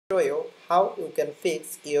show you how you can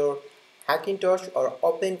fix your Hackintosh or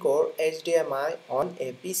Opencore HDMI on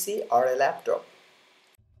a PC or a laptop.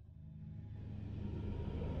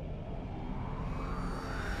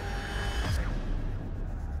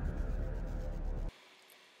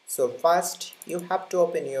 So first you have to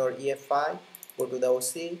open your EFI, go to the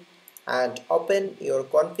OC and open your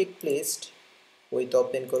config list with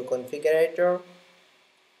Opencore configurator.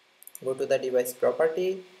 Go to the device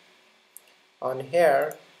property. On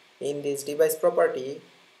here in this device property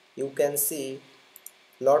you can see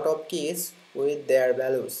lot of keys with their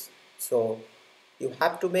values. So you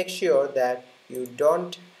have to make sure that you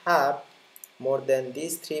don't have more than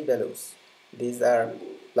these three values. These are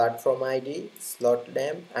platform ID, slot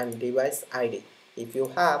name and device ID. If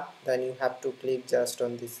you have, then you have to click just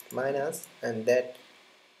on this minus and that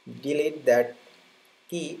delete that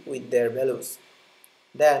key with their values.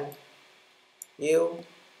 Then you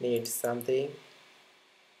need something.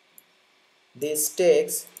 This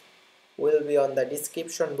text will be on the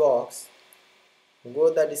description box. Go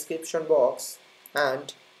to the description box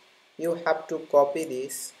and you have to copy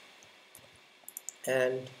this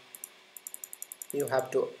and you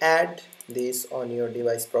have to add this on your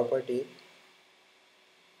device property.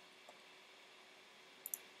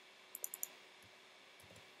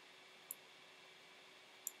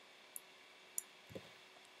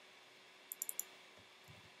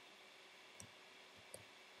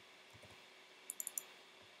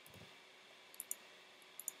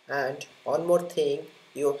 And one more thing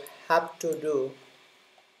you have to do,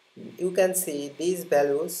 you can see these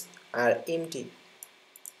values are empty.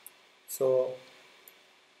 So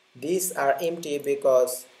these are empty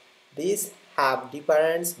because these have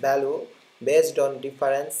different value based on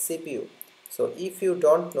different CPU. So if you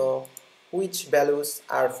don't know which values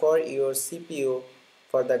are for your CPU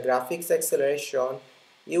for the graphics acceleration,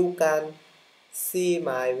 you can see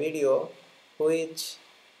my video which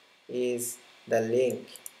is the link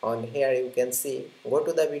on here. You can see, go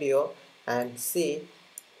to the video and see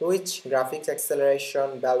which graphics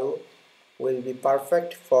acceleration value will be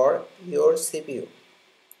perfect for your CPU.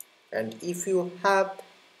 And if you have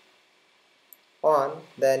on,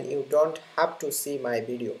 then you don't have to see my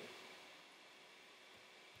video.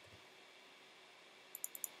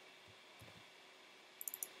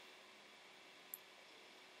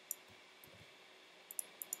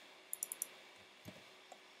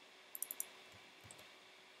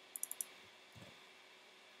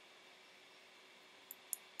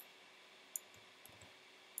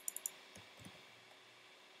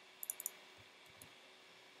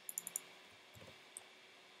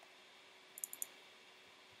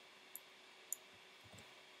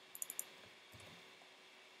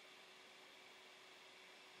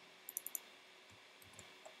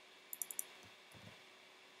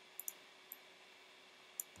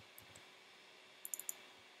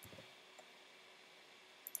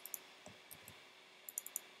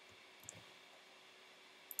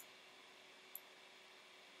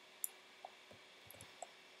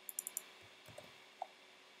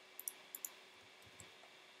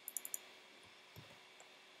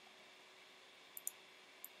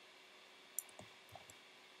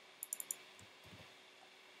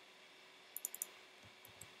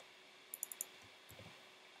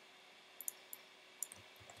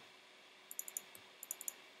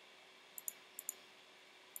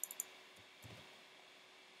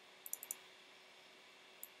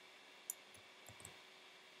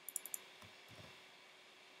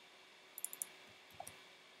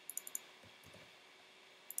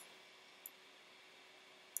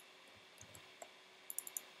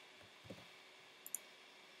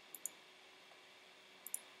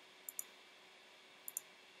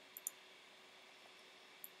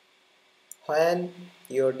 When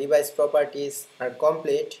your device properties are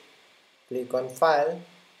complete, click on File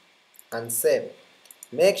and Save.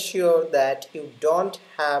 Make sure that you don't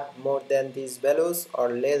have more than these values or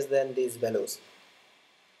less than these values.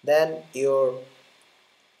 Then your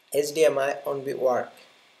HDMI won't be work,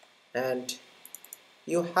 and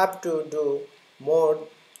you have to do more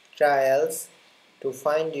trials to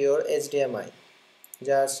find your HDMI.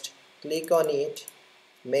 Just click on it,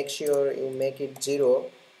 make sure you make it 0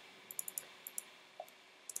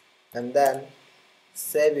 and then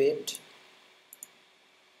save it.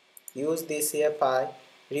 Use this EFI,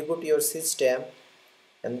 reboot your system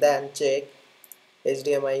and then check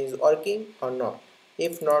HDMI is working or not.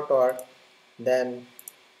 If not work, then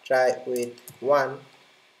try with 1,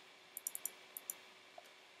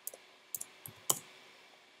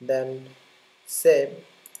 then save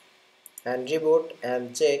and reboot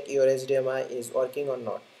and check your HDMI is working or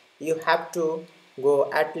not. You have to go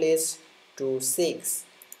at least to 6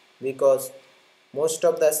 because most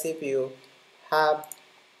of the CPU have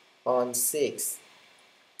on 6.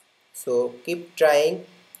 So keep trying,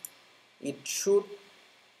 it should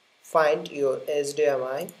find your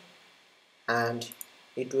HDMI and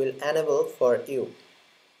it will enable for you.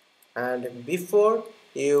 And before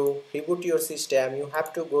you reboot your system, you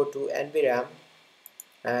have to go to NVRAM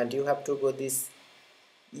and you have to go this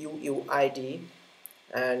UUID,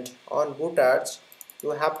 and on booters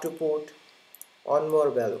you have to put one more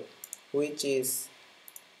value, which is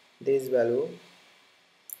this value.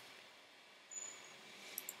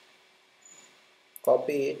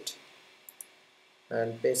 Copy it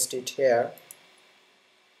and paste it here,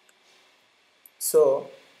 so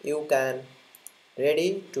you can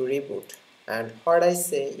ready to reboot. And what I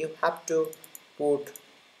say, you have to put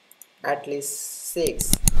at least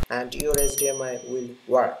 6 and your HDMI will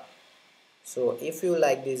work. So if you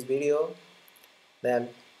like this video, then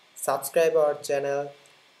subscribe our channel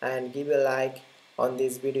and give a like on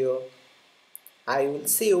this video. I will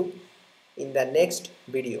see you in the next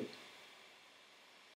video.